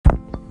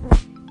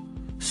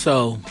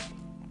So,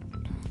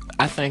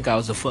 I think I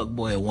was a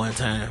fuckboy at one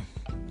time.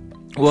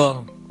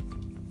 Well,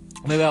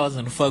 maybe I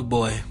wasn't a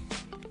fuckboy,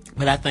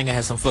 but I think I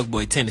had some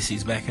fuckboy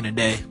tendencies back in the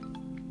day.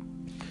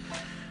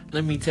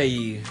 Let me tell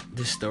you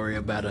this story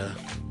about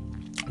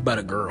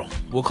a girl.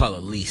 We'll call her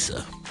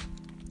Lisa.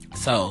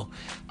 So,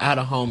 I had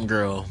a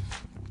homegirl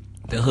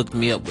that hooked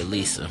me up with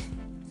Lisa.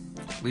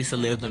 Lisa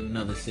lived in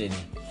another city.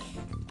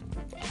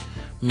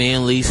 Me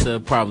and Lisa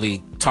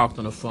probably talked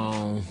on the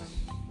phone.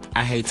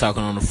 I hate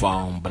talking on the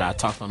phone, but I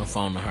talked on the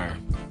phone to her.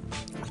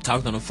 We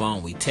talked on the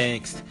phone, we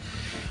text,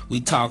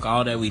 we talk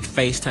all day, we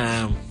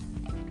FaceTime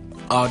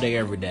all day,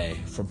 every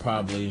day for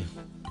probably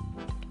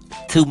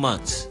 2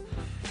 months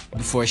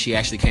before she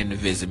actually came to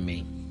visit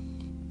me.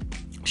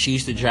 She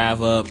used to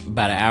drive up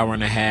about an hour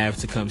and a half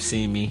to come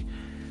see me.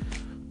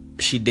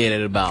 She did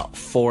it about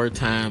 4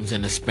 times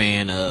in the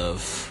span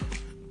of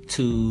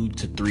 2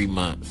 to 3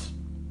 months.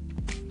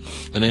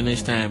 And then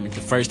this time,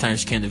 the first time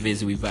she came to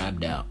visit, we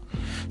vibed out.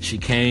 She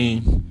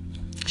came,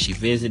 she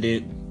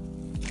visited,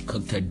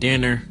 cooked her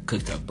dinner,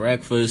 cooked her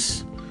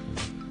breakfast.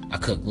 I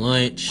cooked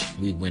lunch.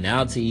 We went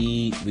out to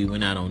eat. We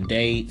went out on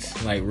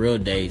dates, like real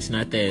dates,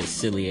 not that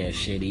silly ass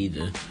shit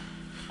either.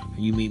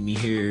 You meet me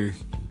here,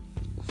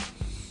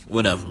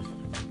 whatever.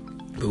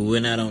 But we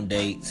went out on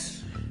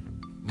dates.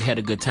 We had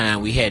a good time.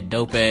 We had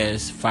dope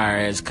ass,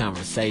 fire ass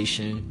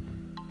conversation.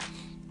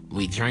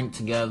 We drank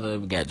together.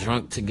 We got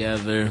drunk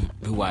together.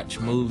 We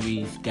watched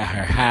movies. Got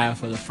her high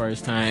for the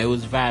first time. It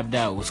was vibed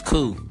out. It was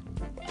cool.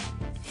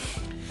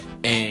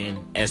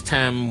 And as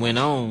time went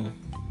on,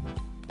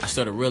 I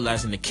started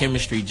realizing the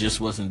chemistry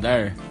just wasn't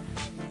there.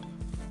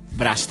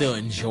 But I still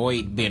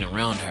enjoyed being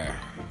around her.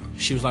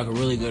 She was like a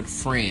really good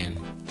friend,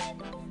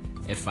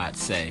 if I'd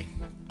say.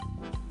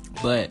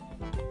 But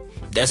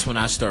that's when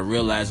I started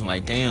realizing,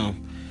 like,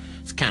 damn,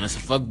 it's kind of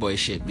some fuckboy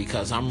shit,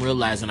 because I'm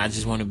realizing I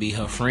just want to be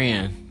her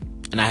friend,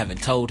 and I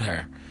haven't told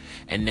her.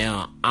 And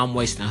now I'm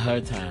wasting her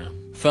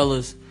time.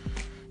 Fellas,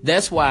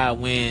 that's why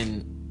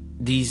when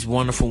these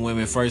wonderful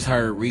women first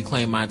heard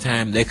Reclaim My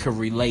Time, they could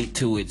relate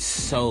to it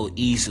so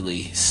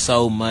easily,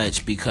 so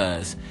much,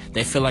 because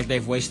they feel like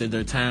they've wasted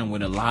their time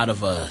with a lot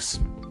of us.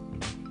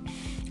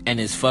 And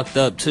it's fucked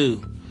up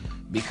too,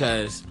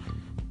 because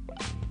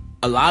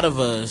a lot of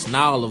us,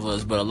 not all of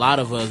us, but a lot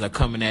of us are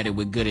coming at it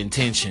with good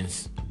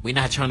intentions. We're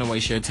not trying to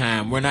waste your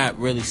time. We're not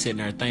really sitting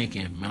there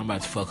thinking, man, I'm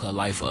about to fuck her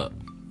life up.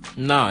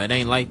 No, it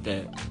ain't like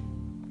that.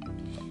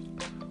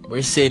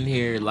 We're sitting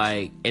here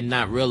like, and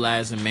not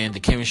realizing, man, the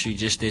chemistry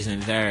just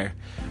isn't there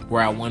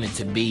where I want it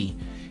to be.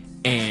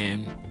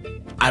 And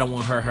I don't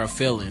want to hurt her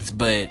feelings,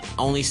 but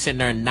only sitting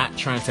there not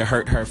trying to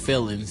hurt her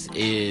feelings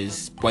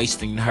is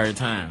wasting her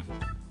time.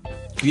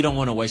 You don't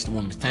want to waste a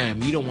woman's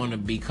time. You don't want to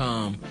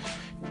become,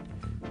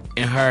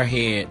 in her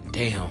head,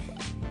 damn,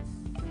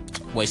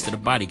 wasted a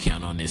body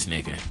count on this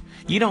nigga.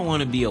 You don't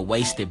want to be a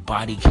wasted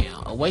body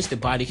count. A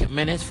wasted body count,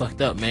 man, that's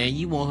fucked up, man.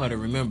 You want her to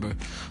remember,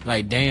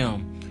 like,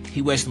 damn,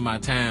 he wasted my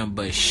time,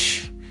 but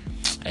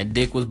that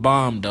dick was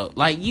bomb, though.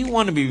 Like, you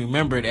want to be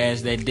remembered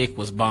as that dick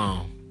was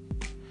bomb.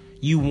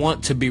 You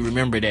want to be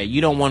remembered that. You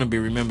don't want to be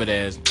remembered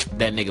as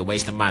that nigga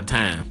wasting my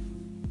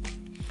time.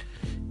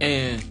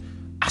 And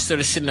I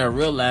started sitting there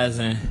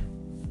realizing,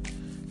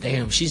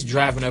 damn, she's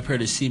driving up here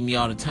to see me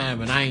all the time,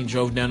 and I ain't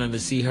drove down there to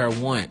see her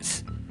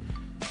once.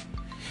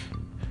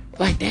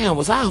 Like, damn,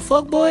 was I a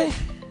fuckboy?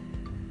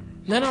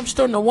 Then I'm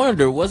starting to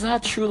wonder, was I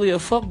truly a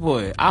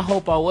fuckboy? I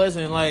hope I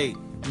wasn't. Like,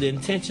 the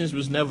intentions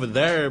was never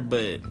there,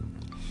 but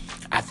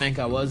I think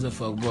I was a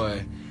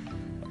fuckboy.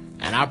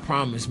 And I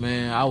promise,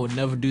 man, I would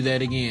never do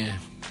that again.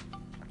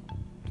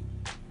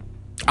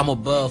 I'm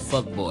above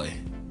fuckboy,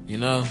 you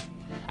know?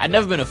 I've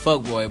never been a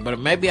fuckboy, but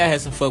maybe I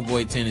had some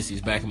fuckboy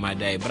tendencies back in my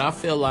day. But I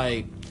feel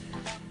like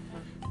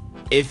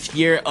if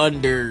you're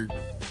under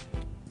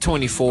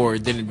 24,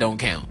 then it don't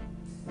count.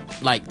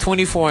 Like,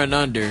 24 and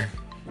under,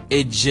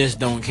 it just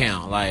don't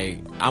count. Like,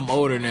 I'm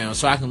older now,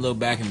 so I can look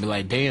back and be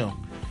like, damn,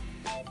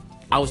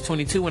 I was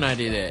 22 when I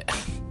did that.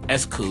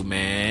 That's cool,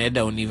 man. It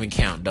don't even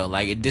count, though.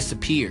 Like, it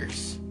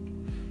disappears.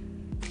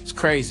 It's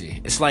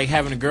crazy. It's like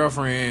having a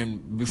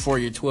girlfriend before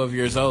you're 12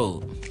 years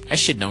old. That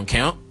shit don't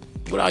count.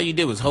 What all you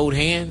did was hold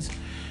hands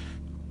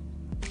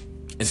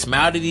and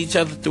smiled at each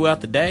other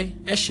throughout the day.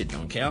 That shit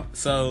don't count.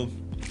 So,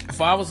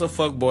 if I was a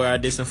fuckboy, I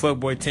did some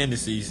fuckboy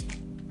tendencies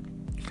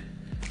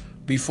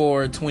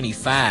before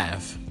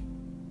 25,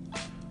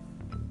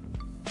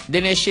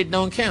 then that shit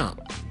don't count.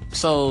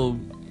 So,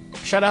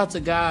 shout out to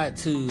God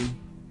to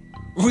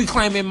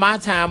reclaiming my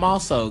time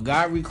also.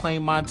 God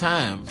reclaimed my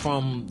time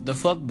from the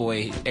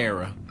fuckboy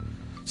era.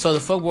 So the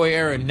fuckboy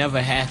era never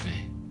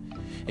happened.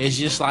 It's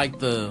just like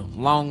the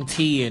long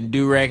tee and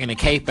do-rag and the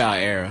cape out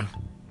era.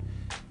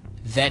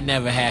 That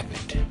never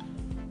happened.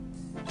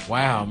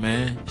 Wow,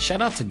 man.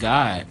 Shout out to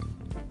God.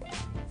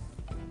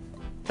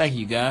 Thank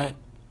you, God.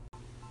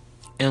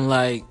 And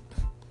like,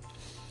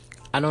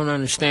 I don't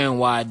understand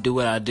why I do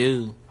what I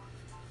do.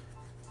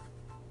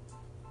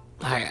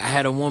 Like, I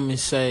had a woman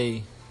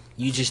say,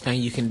 you just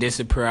think you can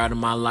disappear out of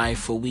my life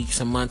for weeks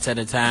and months at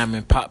a time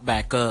and pop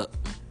back up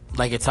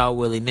like it's all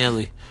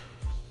willy-nilly.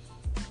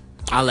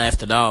 I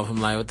laughed it off. I'm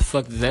like, what the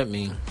fuck does that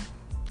mean?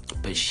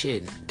 But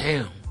shit,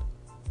 damn.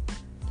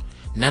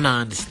 Now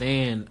I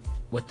understand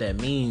what that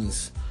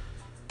means.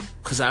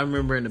 Because I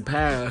remember in the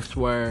past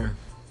where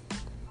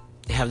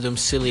you have them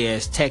silly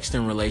ass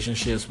texting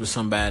relationships with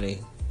somebody.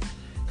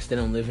 Because they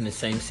don't live in the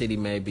same city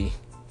maybe.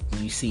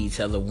 You see each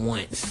other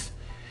once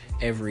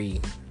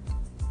every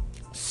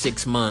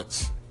 6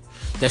 months.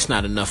 That's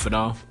not enough at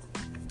all.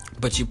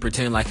 But you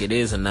pretend like it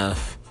is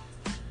enough.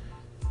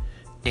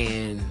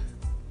 And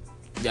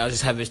y'all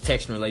just have this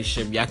texting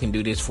relationship. Y'all can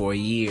do this for a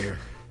year.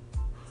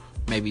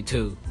 Maybe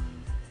 2.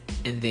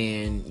 And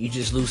then you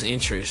just lose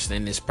interest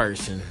in this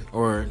person.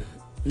 Or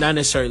not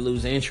necessarily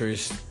lose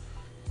interest.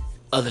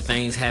 Other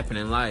things happen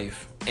in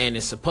life. And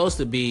it's supposed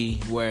to be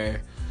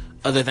where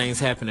other things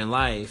happen in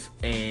life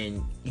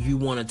and you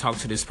want to talk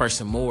to this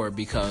person more,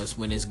 because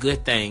when it's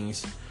good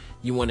things,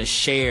 you want to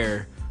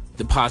share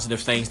the positive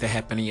things that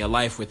happen in your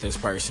life with this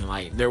person.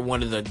 Like, they're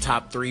one of the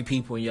top 3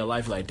 people in your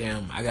life. Like,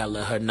 damn, I gotta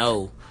let her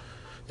know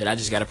that I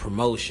just got a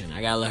promotion.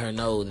 I gotta let her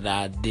know that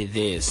I did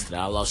this, that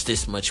I lost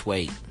this much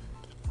weight,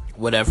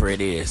 whatever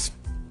it is.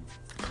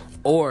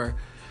 Or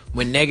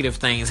when negative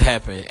things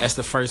happen, that's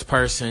the first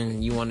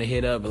person you want to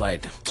hit up.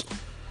 Like,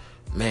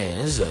 man,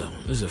 this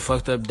is a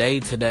fucked up day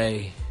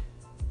today.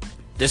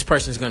 This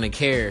person's gonna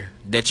care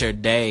that your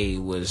day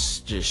was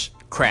just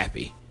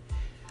crappy.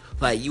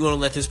 Like, you want to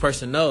let this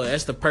person know.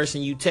 That's the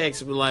person you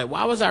text. But like,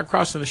 why was I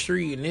crossing the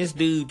street and this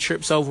dude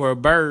trips over a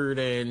bird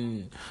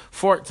and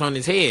farts on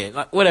his head?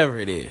 Like, whatever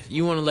it is.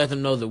 You want to let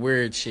them know the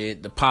weird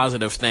shit, the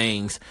positive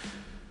things,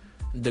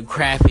 the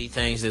crappy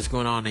things that's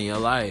going on in your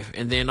life.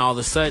 And then all of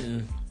a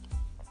sudden,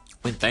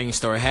 when things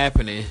start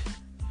happening,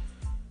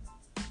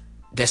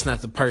 that's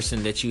not the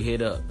person that you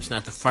hit up. It's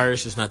not the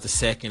first. It's not the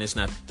second. It's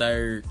not the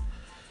third.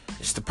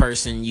 It's the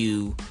person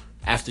you,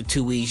 after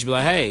 2 weeks, you be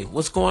like, hey,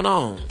 what's going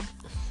on?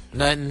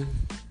 Nothing.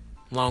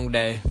 Long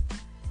day.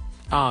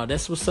 Oh,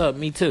 that's what's up.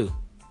 Me too.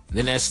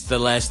 Then that's the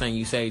last thing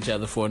you say to each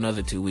other for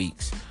another 2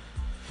 weeks.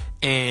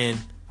 And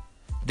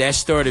that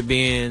started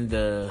being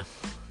the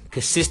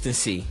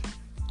consistency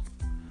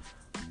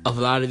of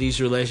a lot of these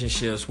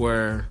relationships,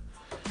 where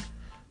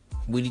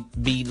we'd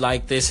be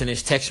like this in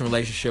this texting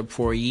relationship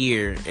for a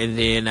year, and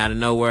then out of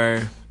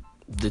nowhere,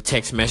 the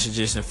text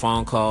messages and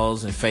phone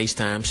calls and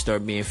FaceTime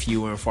start being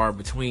fewer and far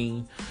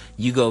between.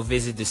 You go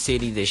visit the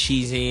city that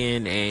she's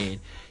in and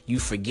you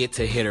forget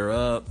to hit her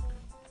up.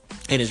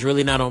 And it's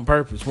really not on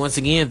purpose. Once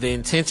again, the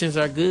intentions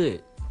are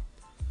good.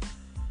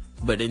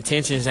 But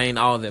intentions ain't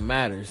all that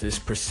matters. It's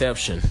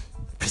perception.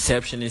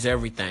 Perception is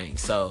everything.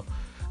 So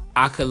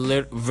I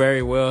could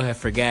very well have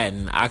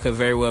forgotten. I could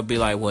very well be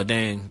like, well,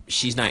 dang,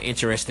 she's not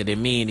interested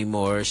in me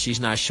anymore.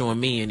 She's not showing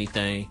me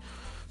anything.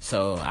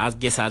 So I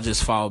guess I'll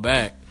just fall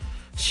back.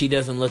 She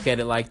doesn't look at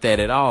it like that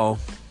at all.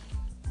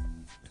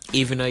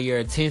 Even though your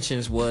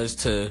intentions was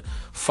to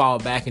fall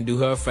back and do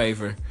her a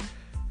favor,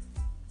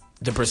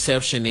 the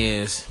perception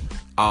is,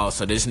 oh,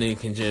 so this nigga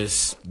can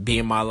just be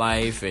in my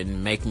life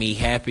and make me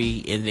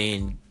happy and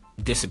then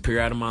disappear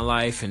out of my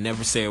life and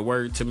never say a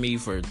word to me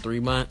for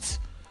 3 months.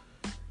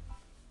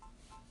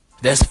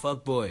 That's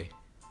fuckboy.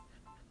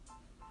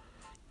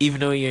 Even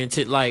though your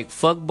intent, like,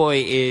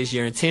 fuckboy is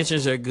your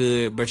intentions are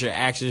good, but your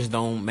actions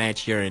don't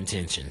match your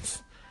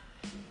intentions.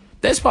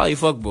 That's probably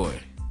fuckboy.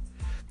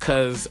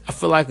 Cause I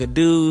feel like a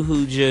dude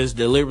who just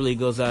deliberately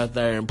goes out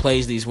there and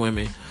plays these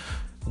women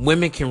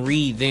can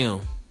read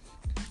them.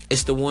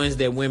 It's the ones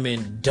that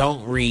women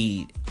don't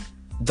read.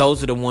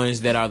 Those are the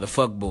ones that are the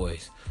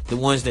fuckboys. The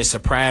ones that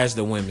surprise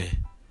the women.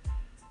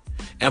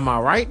 Am I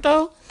right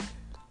though?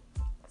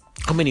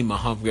 I'm gonna need my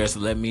homegirls to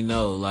let me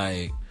know.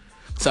 Like,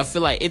 so I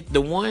feel like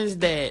the ones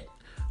that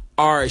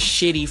are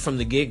shitty from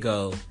the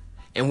get-go,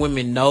 and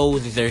women know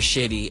that they're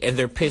shitty, and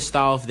they're pissed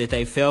off that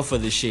they fell for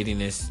the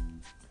shittiness,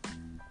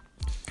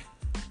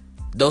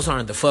 those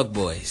aren't the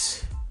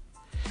fuckboys.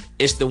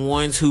 It's the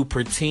ones who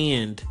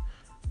pretend.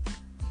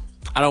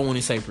 I don't want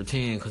to say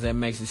pretend, because that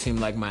makes it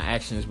seem like my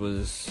actions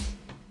was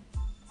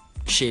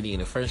shitty in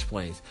the first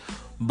place.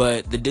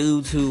 But the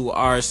dudes who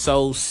are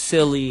so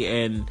silly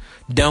and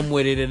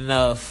dumb-witted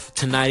enough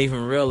to not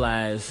even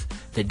realize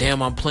that,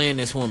 damn, I'm playing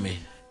this woman.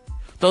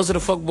 Those are the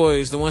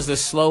fuckboys, the ones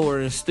that's slower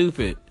and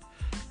stupid.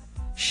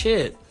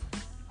 Shit.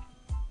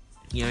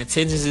 Your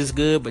intentions is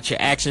good, but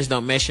your actions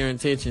don't match your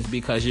intentions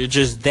because you're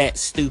just that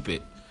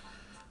stupid.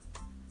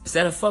 Is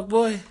that a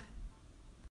fuckboy?